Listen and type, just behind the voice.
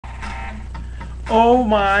Oh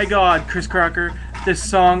my god, Chris Crocker, this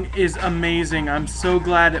song is amazing. I'm so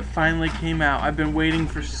glad it finally came out. I've been waiting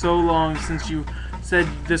for so long since you said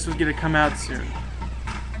this was going to come out soon.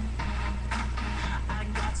 I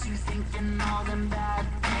got you thinking all them bad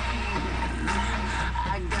things.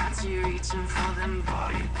 I got you reaching for them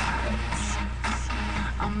body parts.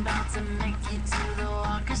 I'm about to make you do the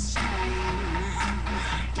walk of shame.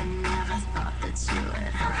 You never thought that you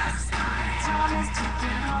would have time. Time is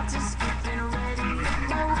ticking, hard to skip and ready to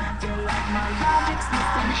go. You're like my logic's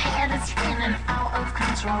missing, head is spinning out of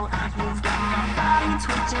control. You've got my body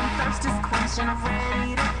twitching, thirst is quenching,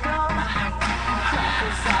 ready to go.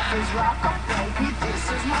 Crackers off is rocker, baby, this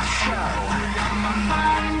is my show. You got my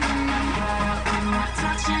mind in the gutter when we're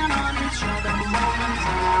touching on each other, rolling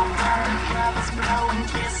down, undercovers, blowing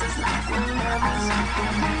kisses like we're lovers. The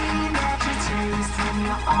way that you taste when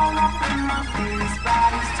you're all up in my face,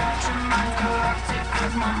 bodies touching, mind corrupted,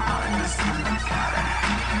 'cause my mind is in the gutter.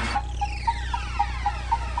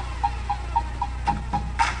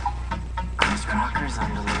 Chris Crocker's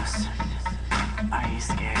under loose. Are you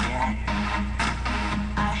scared yet?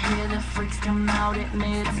 I hear the freaks come out at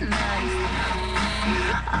midnight.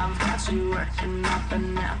 I've got you working up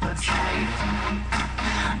an appetite.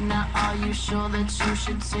 Now are you sure that you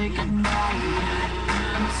should take a bite?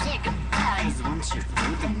 Take a bite. 'Cause once you're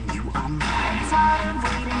through, then you are mine. Tired of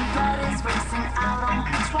waiting, blood is racing out on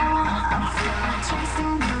control. I feel like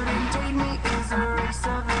chasing you to date me is a race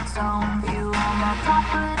of its own. You are my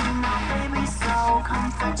property now, baby, so come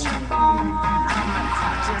fetch your bone. I'ma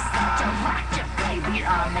crack just out to rock you, baby,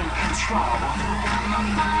 I'm in control. You got my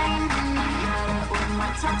mind in the gutter when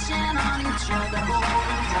we're touching on each other,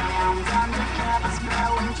 rolling down, undercovers,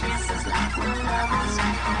 blowing kisses like we're lovers.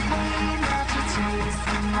 The way that you taste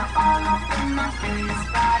when you're all up in my face,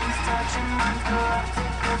 bodies touching, mind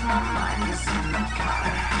corrupted, 'cause my mind is in the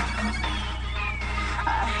gutter.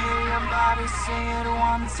 I hear your body say it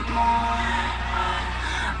once more,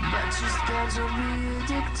 but you're scared you'll be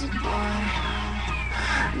addicted, boy.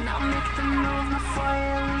 Now make the move before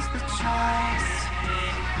you lose the choice.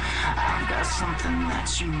 I've got something that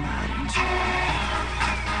you might enjoy.